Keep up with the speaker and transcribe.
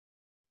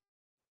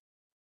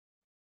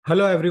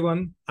Hello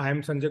everyone, I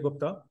am Sanjay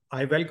Gupta.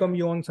 I welcome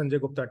you on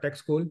Sanjay Gupta Tech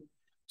School.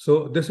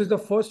 So this is the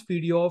first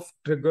video of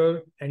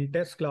trigger and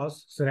test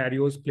class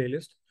scenarios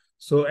playlist.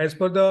 So as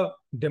per the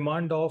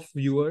demand of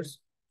viewers,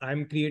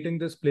 I'm creating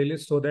this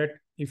playlist so that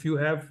if you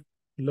have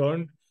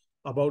learned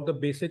about the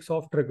basics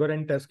of trigger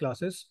and test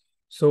classes,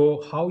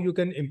 so how you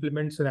can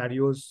implement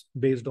scenarios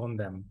based on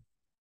them.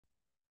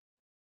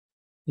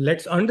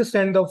 Let's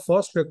understand the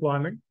first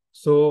requirement.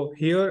 So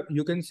here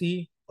you can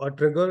see a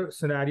trigger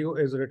scenario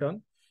is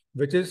written,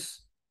 which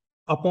is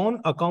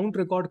upon account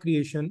record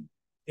creation,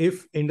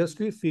 if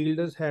industry field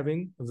is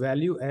having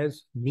value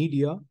as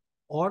media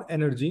or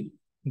energy,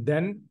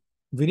 then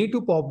we need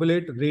to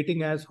populate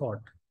rating as hot.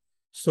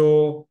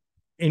 So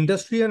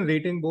industry and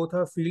rating both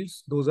are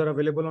fields. Those are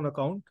available on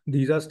account.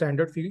 These are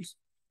standard fields.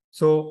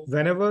 So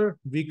whenever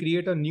we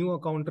create a new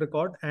account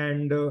record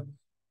and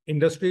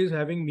industry is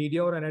having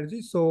media or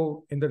energy,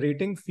 so in the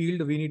rating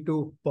field, we need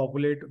to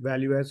populate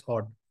value as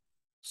hot.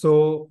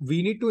 So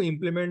we need to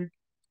implement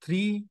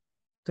three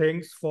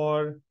things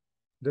for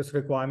this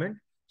requirement.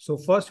 So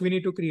first we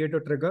need to create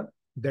a trigger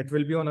that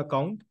will be on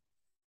account.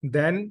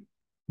 Then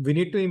we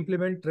need to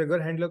implement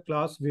trigger handler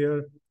class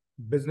where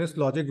business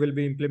logic will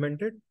be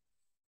implemented.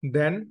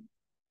 Then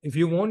if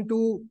you want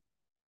to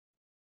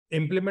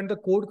implement the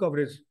code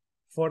coverage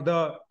for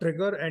the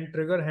trigger and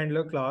trigger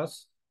handler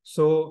class,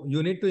 so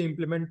you need to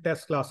implement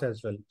test class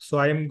as well. So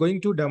I am going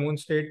to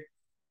demonstrate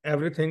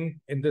everything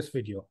in this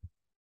video.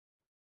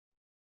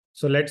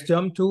 So let's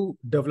jump to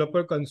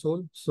developer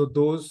console. So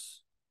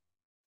those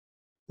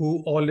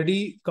who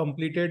already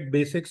completed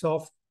basics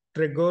of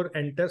trigger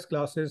and test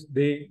classes,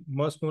 they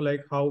must know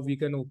like how we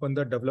can open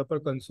the developer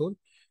console.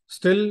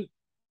 Still,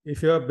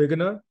 if you're a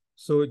beginner,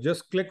 so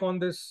just click on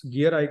this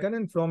gear icon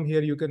and from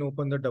here you can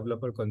open the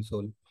developer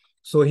console.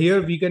 So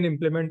here we can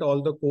implement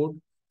all the code.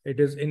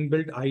 It is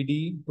inbuilt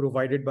IDE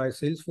provided by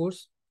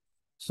Salesforce.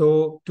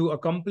 So to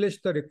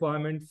accomplish the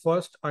requirement,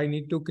 first I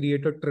need to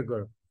create a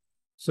trigger.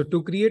 So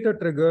to create a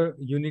trigger,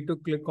 you need to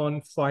click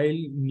on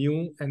File,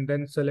 New, and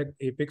then select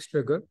Apex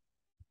Trigger.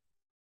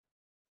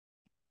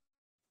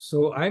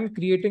 So I'm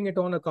creating it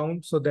on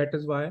account. So that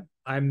is why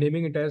I'm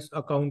naming it as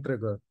account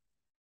trigger.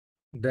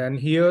 Then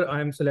here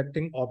I'm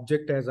selecting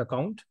object as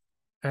account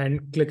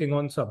and clicking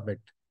on submit.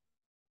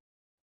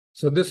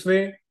 So this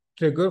way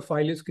trigger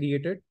file is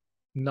created.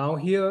 Now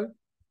here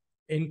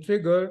in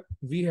trigger,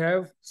 we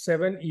have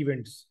 7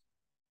 events.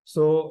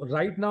 So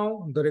right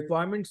now the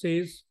requirement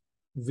says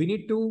we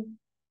need to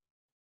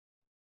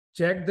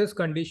check this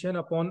condition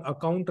upon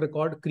account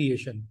record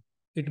creation.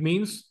 It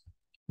means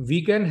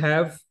we can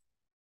have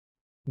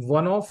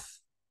one of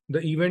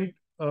the event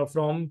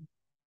from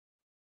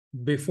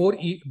before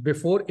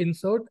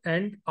insert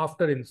and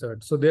after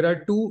insert. So there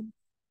are two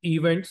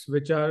events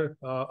which are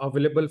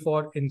available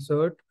for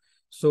insert.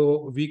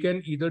 So we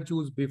can either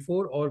choose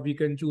before or we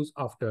can choose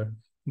after.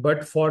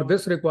 But for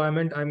this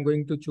requirement, I'm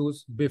going to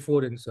choose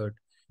before insert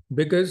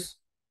because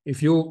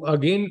if you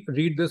again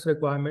read this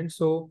requirement,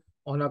 so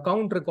on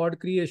account record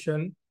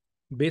creation,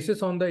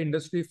 basis on the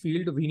industry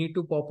field, we need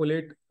to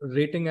populate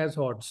rating as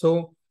hot.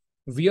 So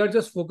we are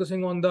just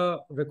focusing on the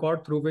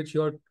record through which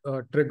your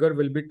trigger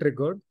will be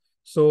triggered.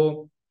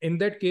 So in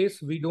that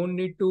case, we don't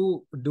need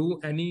to do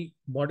any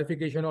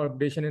modification or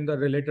updation in the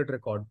related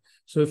record.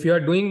 So if you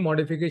are doing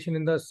modification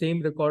in the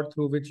same record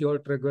through which your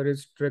trigger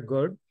is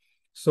triggered,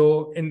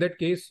 so in that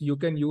case, you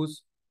can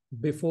use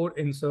before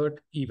insert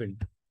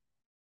event.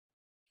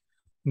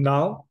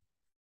 Now,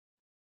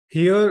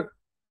 here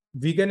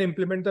we can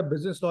implement the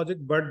business logic,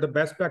 but the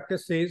best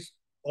practice says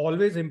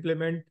always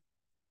implement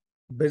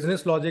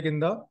business logic in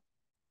the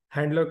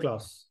handler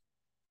class.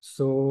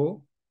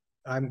 So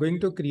I'm going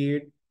to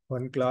create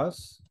one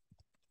class,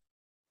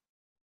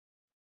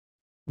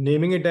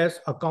 naming it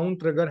as account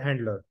trigger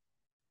handler.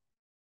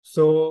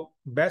 So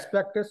best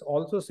practice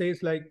also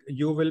says like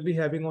you will be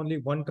having only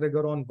one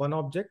trigger on one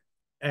object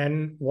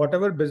and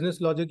whatever business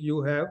logic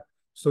you have,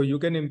 so you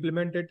can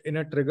implement it in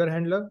a trigger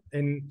handler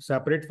in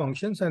separate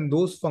functions and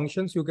those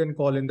functions you can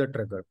call in the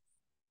trigger,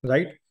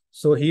 right?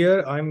 So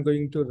here I'm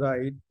going to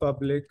write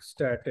public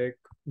static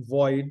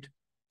void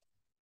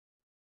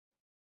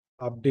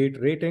update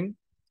rating.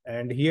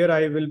 And here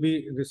I will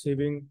be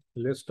receiving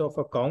list of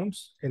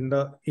accounts in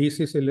the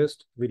ACC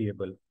list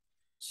variable.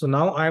 So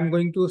now I'm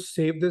going to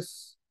save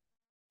this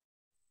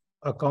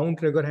account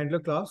trigger handler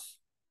class.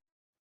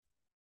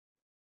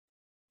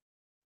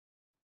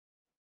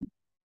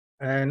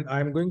 And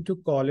I'm going to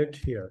call it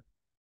here.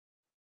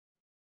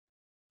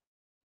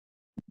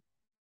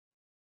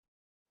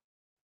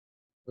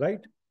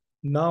 Right?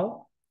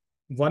 Now,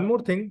 one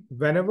more thing,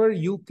 whenever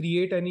you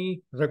create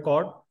any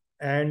record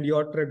and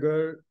your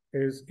trigger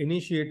is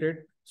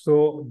initiated,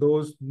 so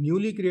those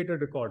newly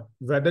created record,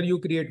 whether you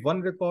create one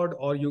record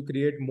or you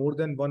create more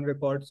than one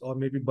records or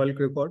maybe bulk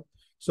record,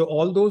 so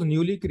all those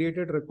newly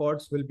created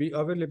records will be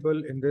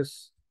available in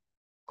this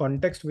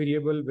context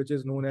variable, which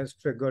is known as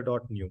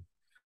trigger.new.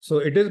 So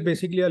it is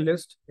basically a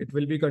list. It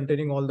will be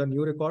containing all the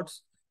new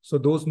records. So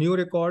those new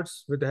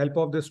records with the help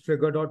of this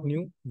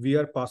trigger.new, we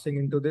are passing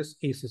into this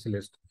ACC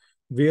list.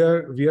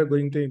 where we are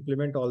going to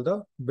implement all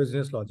the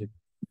business logic.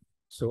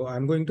 So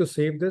I'm going to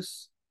save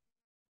this.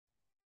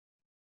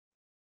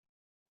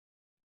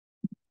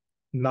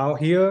 Now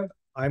here,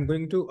 I'm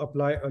going to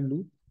apply a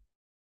loop.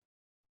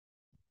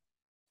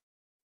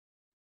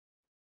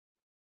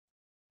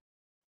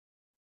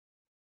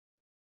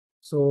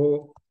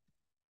 So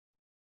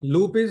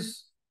loop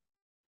is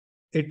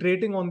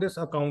iterating on this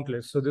account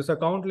list. So this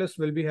account list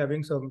will be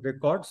having some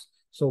records.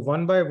 So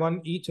one by one,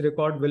 each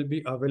record will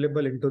be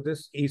available into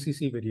this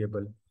ACC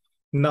variable.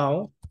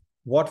 Now,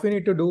 what we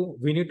need to do,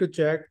 we need to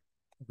check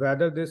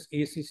whether this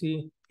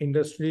ACC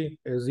industry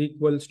is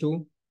equals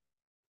to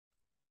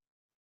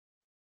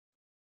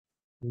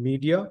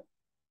media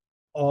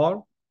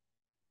or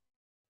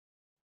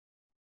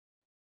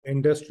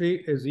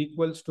industry is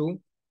equals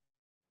to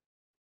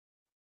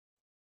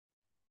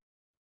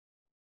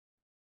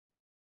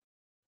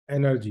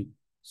energy.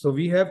 So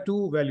we have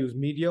two values,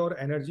 media or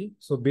energy.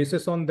 So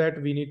basis on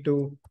that, we need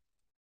to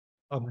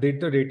update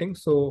the rating.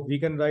 So we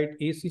can write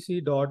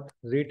ACC dot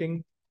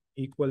rating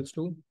equals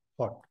to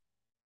hot.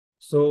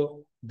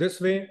 So this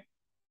way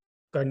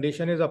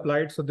condition is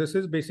applied. So this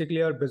is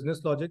basically our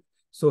business logic.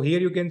 So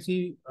here you can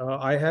see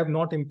I have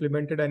not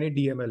implemented any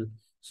DML.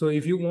 So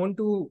if you want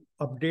to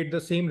update the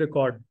same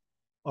record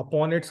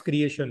upon its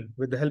creation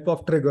with the help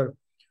of trigger,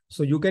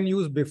 so you can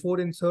use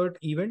before insert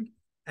event.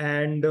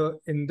 And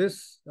in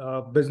this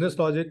business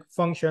logic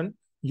function,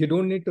 you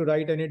don't need to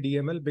write any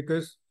DML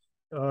because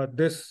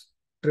this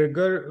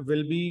trigger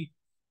will be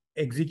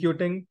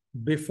executing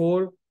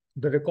before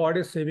the record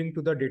is saving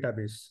to the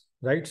database,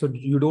 right? So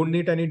you don't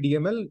need any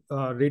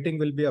DML, rating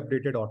will be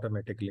updated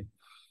automatically.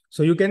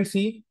 So you can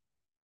see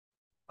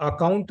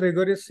account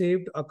trigger is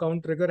saved,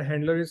 account trigger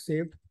handler is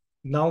saved.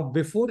 Now,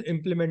 before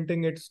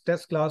implementing its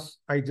test class,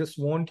 I just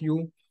want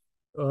you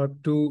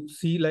to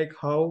see like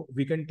how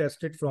we can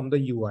test it from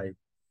the UI.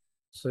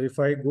 So if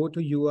I go to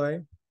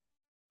UI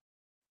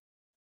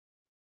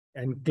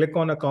and click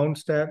on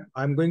accounts tab,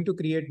 I'm going to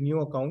create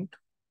new account.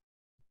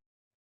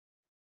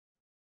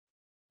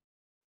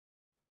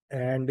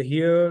 And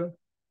here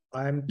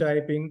I'm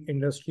typing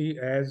industry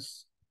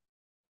as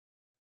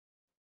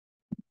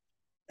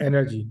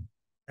energy.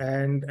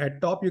 And at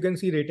top, you can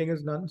see rating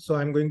is none. So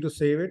I'm going to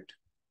save it.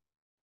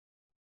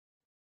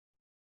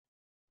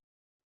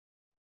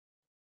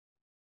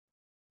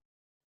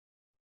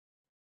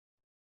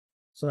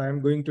 So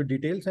I'm going to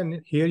details, and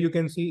here you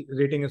can see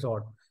rating is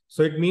odd.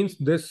 So it means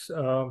this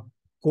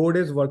code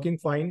is working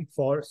fine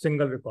for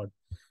single record.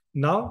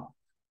 Now,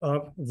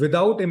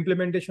 without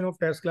implementation of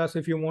test class,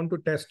 if you want to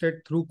test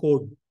it through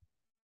code,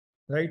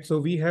 right? So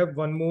we have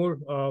one more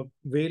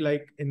way,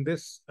 like in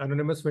this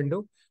anonymous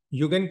window,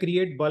 you can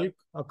create bulk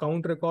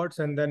account records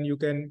and then you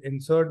can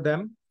insert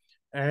them.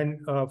 And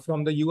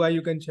from the UI,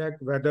 you can check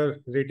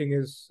whether rating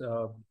is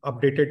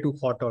updated to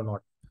hot or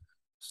not.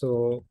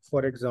 So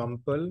for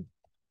example,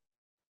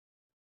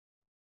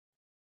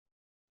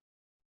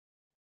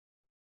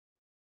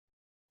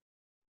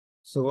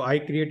 so I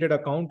created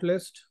account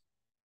list.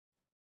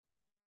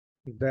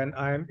 Then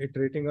I am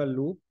iterating a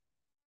loop.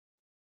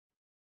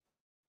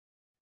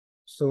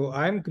 So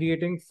I am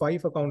creating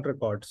 5 account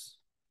records.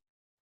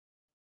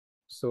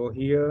 So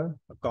here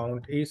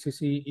account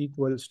ACC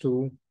equals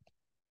to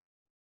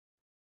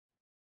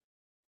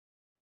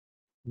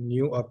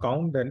new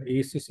account, then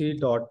ACC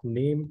dot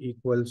name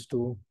equals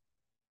to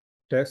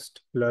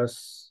test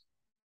plus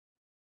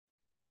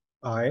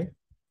I,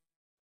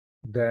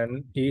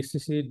 then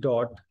ACC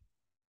dot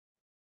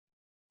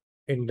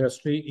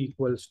industry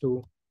equals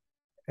to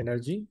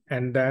energy.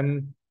 And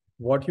then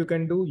what you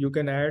can do, you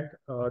can add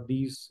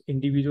these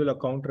individual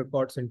account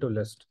records into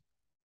list.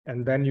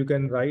 And then you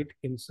can write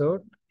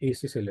insert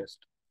ACC list.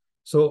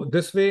 So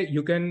this way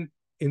you can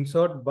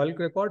insert bulk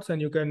records and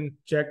you can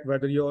check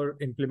whether your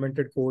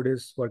implemented code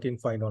is working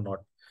fine or not.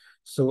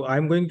 So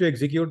I'm going to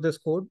execute this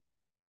code.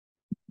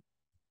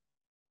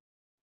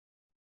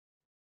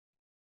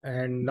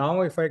 And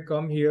now if I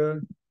come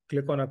here,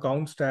 click on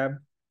accounts tab.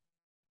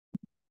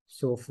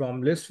 So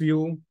from list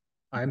view,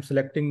 I'm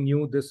selecting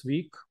new this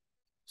week.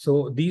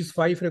 So these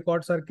 5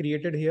 records are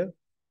created here.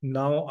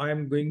 Now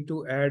I'm going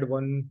to add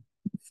one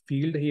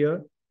field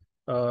here.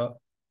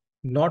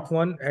 Not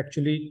one,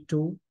 actually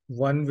 2.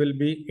 One will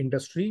be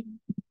industry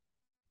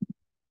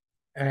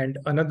and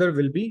another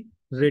will be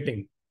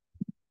rating,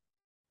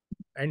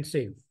 and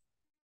save.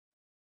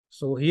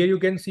 So here you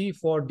can see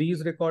for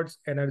these records,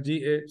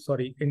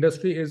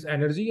 industry is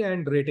energy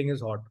and rating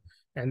is hot.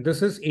 And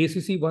this is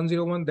ACC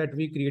 101 that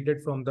we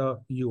created from the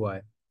UI.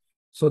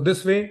 So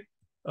this way,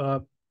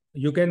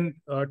 you can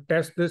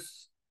test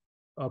this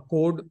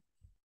code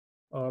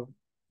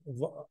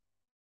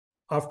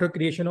after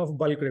creation of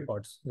bulk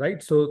records,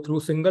 right? So through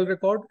single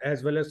record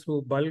as well as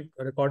through bulk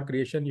record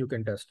creation, you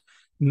can test.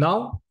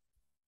 Now,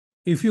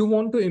 if you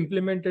want to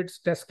implement its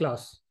test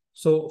class,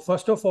 so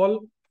first of all,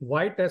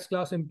 why test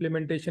class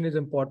implementation is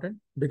important?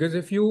 Because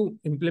if you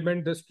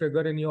implement this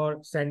trigger in your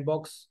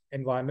sandbox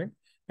environment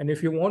And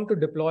if you want to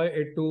deploy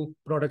it to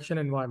production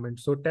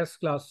environment, so test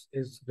class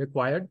is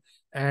required,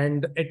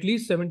 and at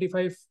least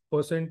 75%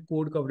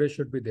 code coverage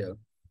should be there.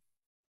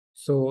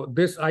 So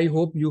this, I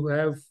hope you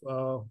have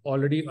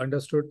already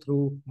understood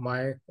through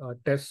my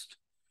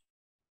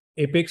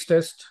Apex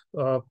test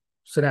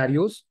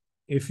scenarios.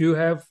 If you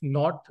have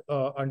not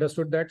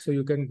understood that, so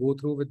you can go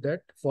through with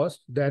that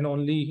first, then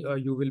only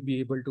you will be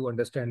able to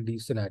understand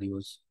these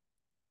scenarios.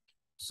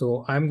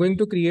 So I'm going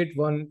to create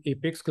one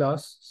Apex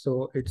class.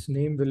 So its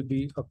name will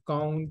be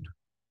account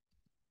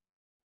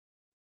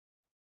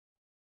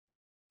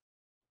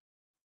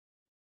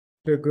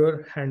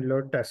trigger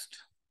handler test.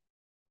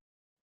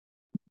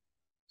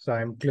 So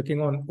I'm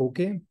clicking on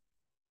OK.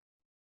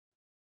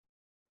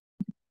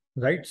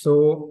 Right.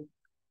 So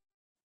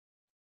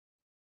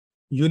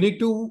you need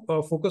to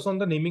focus on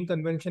the naming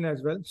convention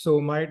as well. So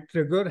my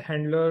trigger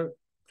handler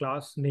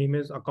class name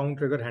is account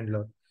trigger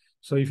handler.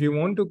 So if you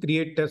want to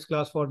create test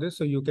class for this,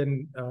 so you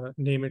can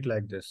name it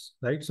like this,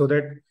 right? So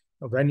that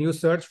when you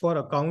search for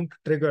account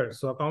trigger,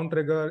 so account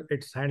trigger,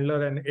 its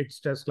handler and its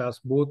test class,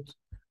 both,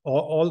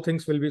 all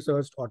things will be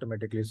searched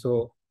automatically.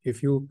 So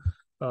if you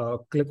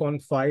click on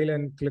file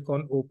and click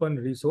on open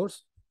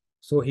resource,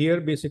 so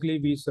here basically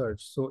we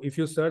search. So if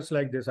you search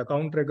like this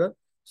account trigger,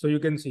 so you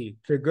can see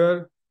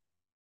trigger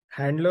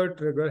handler,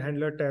 trigger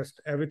handler test,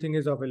 everything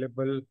is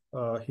available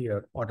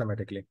here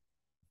automatically.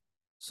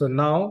 So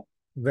now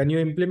when you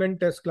implement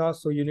test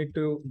class, so you need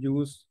to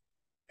use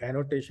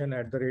annotation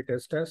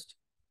 @test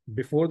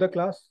before the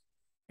class.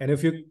 And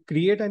if you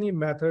create any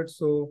method,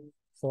 so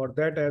for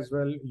that as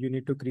well, you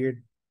need to create,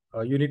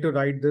 you need to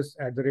write this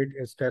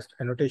 @test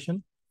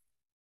annotation.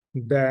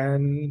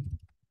 Then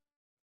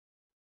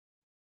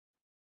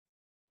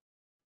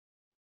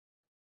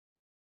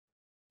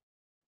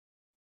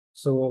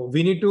so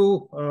we need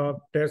to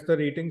test the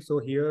rating. So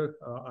here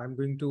I'm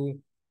going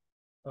to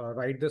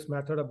write this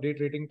method update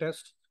rating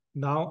test.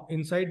 Now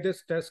inside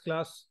this test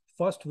class,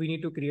 first we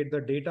need to create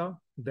the data,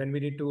 then we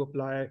need to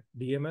apply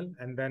DML,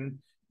 and then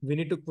we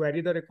need to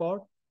query the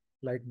record,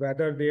 like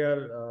whether they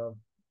are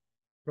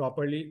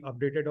properly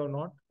updated or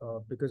not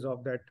because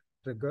of that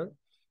trigger.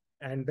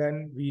 And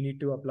then we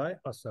need to apply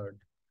assert.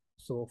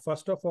 So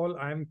first of all,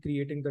 I'm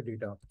creating the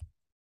data.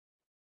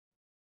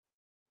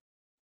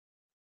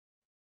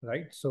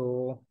 Right.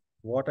 So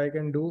what I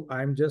can do,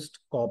 I'm just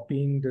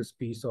copying this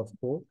piece of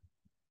code.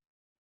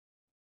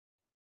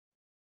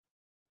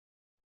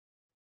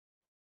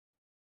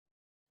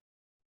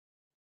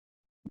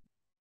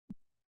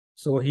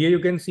 So here you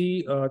can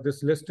see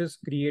this list is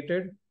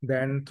created.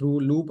 Then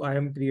through loop, I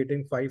am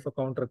creating 5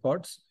 account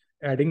records,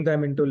 adding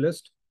them into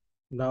list.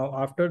 Now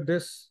after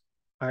this,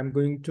 I'm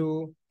going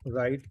to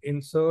write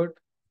insert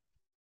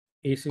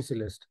ACC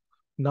list.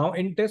 Now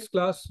in test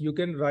class, you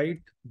can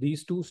write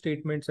these two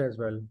statements as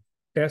well.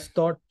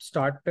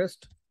 Test.start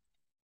test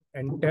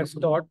and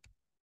stop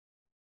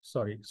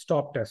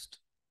test.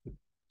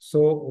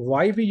 So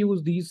why we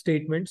use these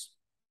statements?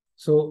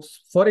 So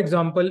for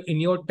example, in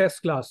your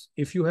test class,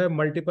 if you have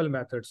multiple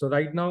methods, so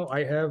right now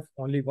I have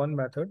only one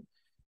method,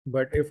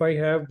 but if I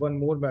have one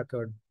more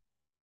method,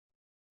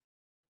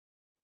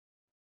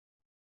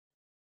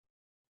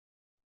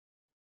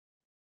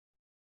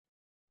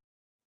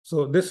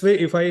 so this way,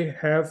 if I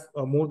have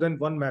more than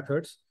one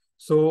methods,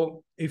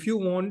 so if you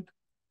want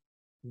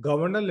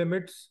governor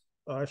limits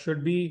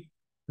should be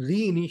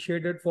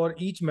reinitiated for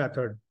each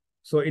method.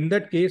 So in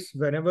that case,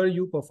 whenever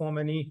you perform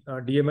any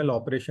DML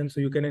operation,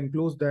 so you can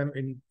include them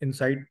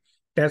inside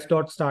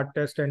test.start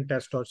test and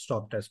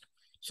test.stop test.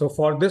 So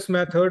for this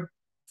method,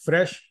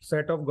 fresh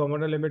set of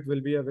governor limit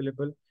will be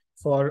available.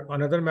 For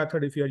another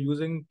method, if you are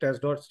using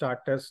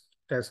test.start test,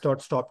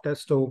 test.stop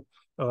test, so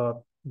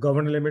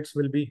governor limits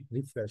will be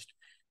refreshed.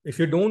 If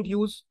you don't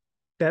use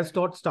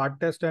test.start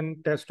test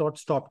and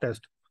test.stop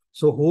test,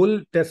 so whole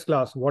test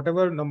class,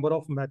 whatever number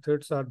of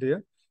methods are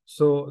there,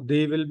 so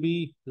they will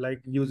be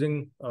like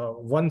using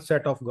one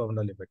set of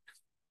governor limit.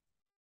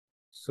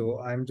 So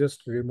I'm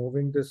just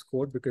removing this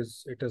code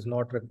because it is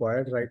not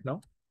required right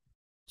now.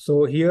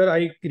 So here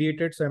I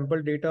created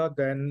sample data,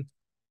 then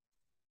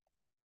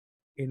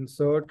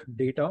insert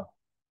data,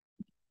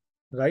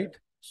 right?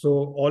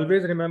 So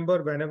always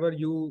remember whenever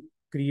you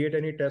create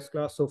any test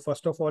class, so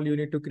first of all, you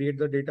need to create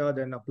the data,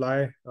 then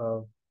apply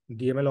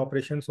DML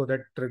operation so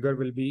that trigger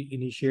will be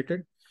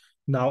initiated.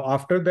 Now,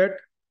 after that,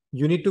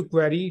 you need to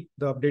query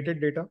the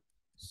updated data.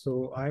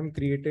 So I'm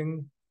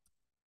creating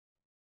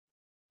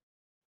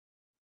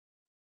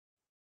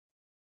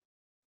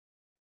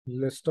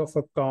list of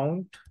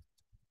account,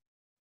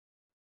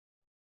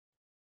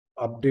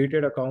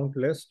 updated account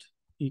list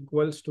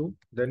equals to,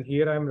 then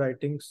here I'm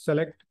writing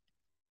select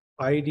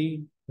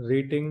ID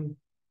rating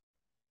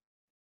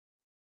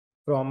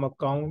from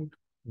account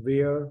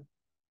where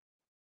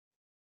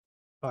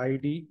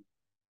ID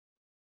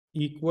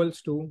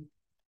equals to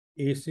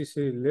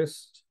ACC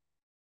list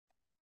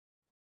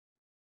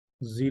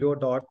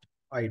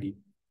 0.id.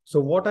 So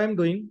what I'm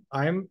doing,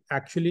 I'm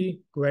actually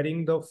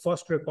querying the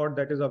first record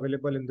that is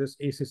available in this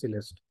ACC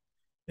list.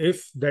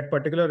 If that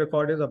particular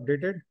record is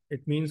updated,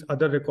 it means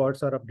other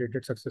records are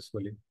updated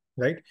successfully.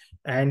 right?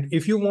 And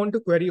if you want to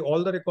query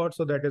all the records,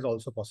 so that is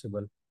also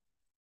possible.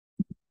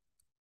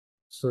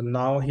 So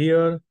now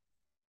here,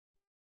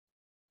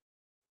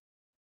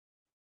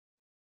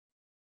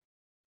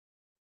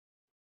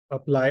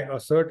 apply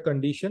assert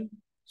condition.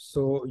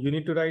 So you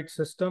need to write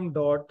system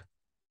dot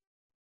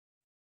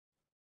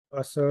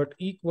assert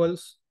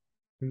equals.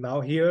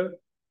 Now here,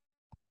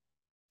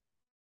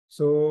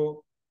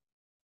 so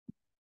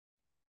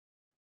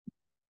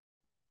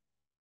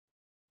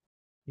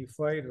if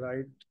I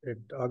write it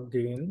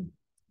again,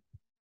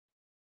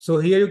 so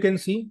here you can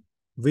see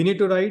we need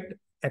to write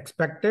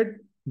expected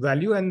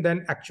value and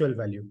then actual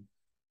value.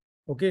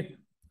 Okay,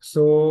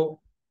 so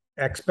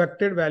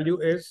expected value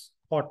is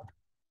hot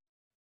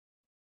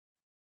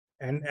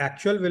and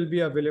actual will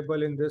be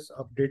available in this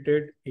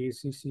updated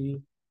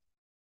ACC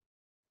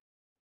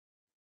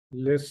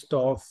list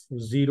of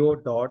 0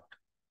 dot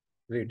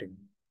rating,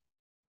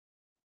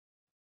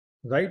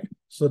 right?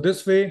 So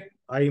this way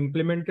I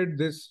implemented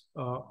this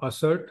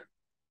assert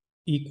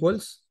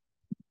equals.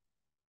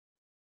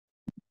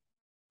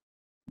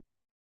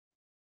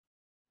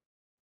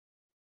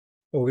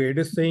 Okay, it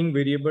is saying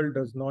variable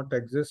does not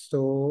exist.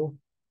 So,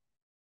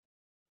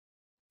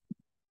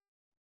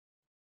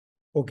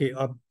 okay,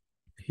 up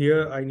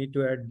here I need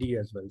to add D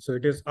as well. So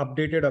it is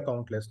updated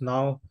account list.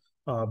 Now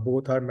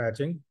both are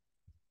matching.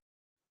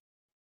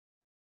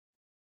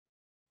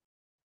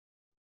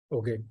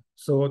 Okay,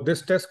 so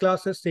this test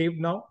class is saved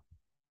now,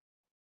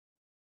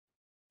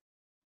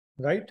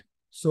 right?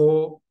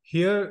 So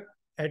here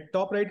at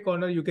top right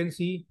corner, you can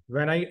see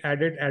when I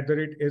added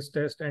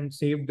 @istest and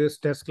saved this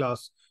test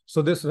class.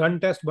 So this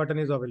run test button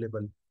is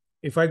available.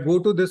 If I go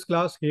to this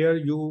class here,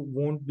 you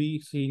won't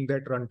be seeing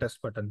that run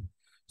test button.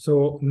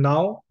 So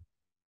now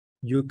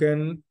you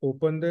can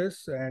open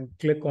this and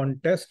click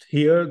on test.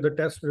 Here, the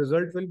test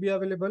result will be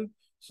available.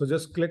 So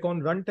just click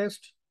on run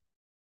test.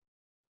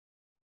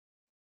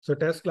 So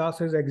test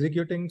class is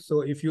executing.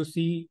 So if you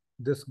see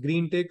this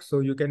green tick, so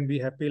you can be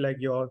happy like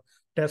your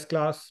test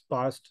class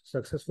passed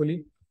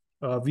successfully.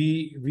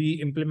 We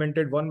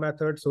implemented one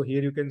method. So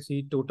here you can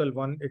see total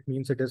 1, it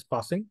means it is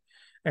passing.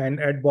 And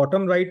at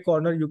bottom right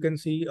corner, you can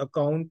see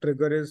account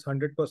trigger is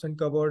 100%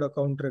 covered.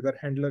 Account trigger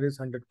handler is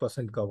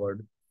 100%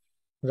 covered,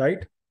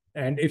 right?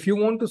 And if you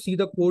want to see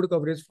the code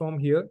coverage from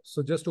here,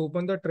 so just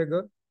open the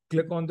trigger,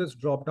 click on this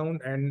drop down,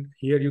 and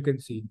here you can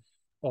see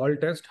all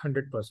test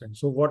 100%.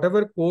 So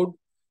whatever code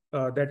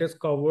that is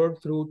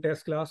covered through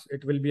test class,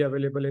 it will be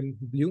available in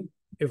blue.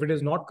 If it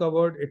is not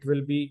covered, it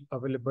will be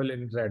available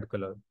in red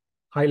color,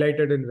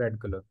 highlighted in red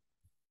color.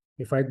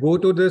 If I go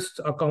to this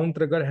account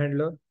trigger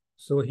handler,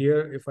 so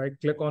here, if I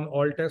click on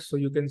all tests, so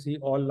you can see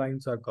all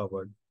lines are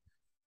covered.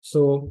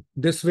 So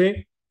this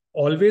way,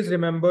 always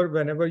remember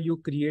whenever you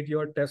create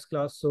your test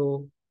class,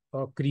 so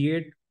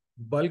create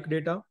bulk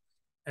data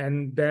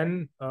and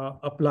then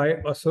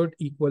apply assert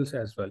equals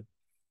as well.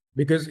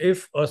 Because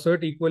if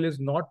assert equal is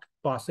not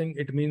passing,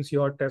 it means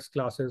your test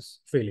class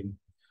is failing,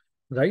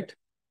 right?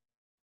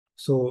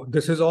 So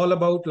this is all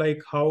about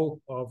like how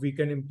we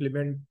can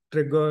implement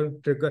trigger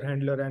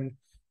handler and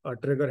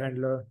trigger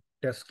handler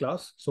test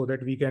class so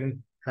that we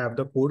can have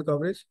the code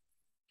coverage.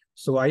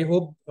 So I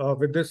hope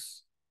with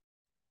this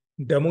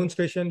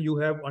demonstration, you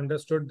have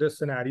understood this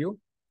scenario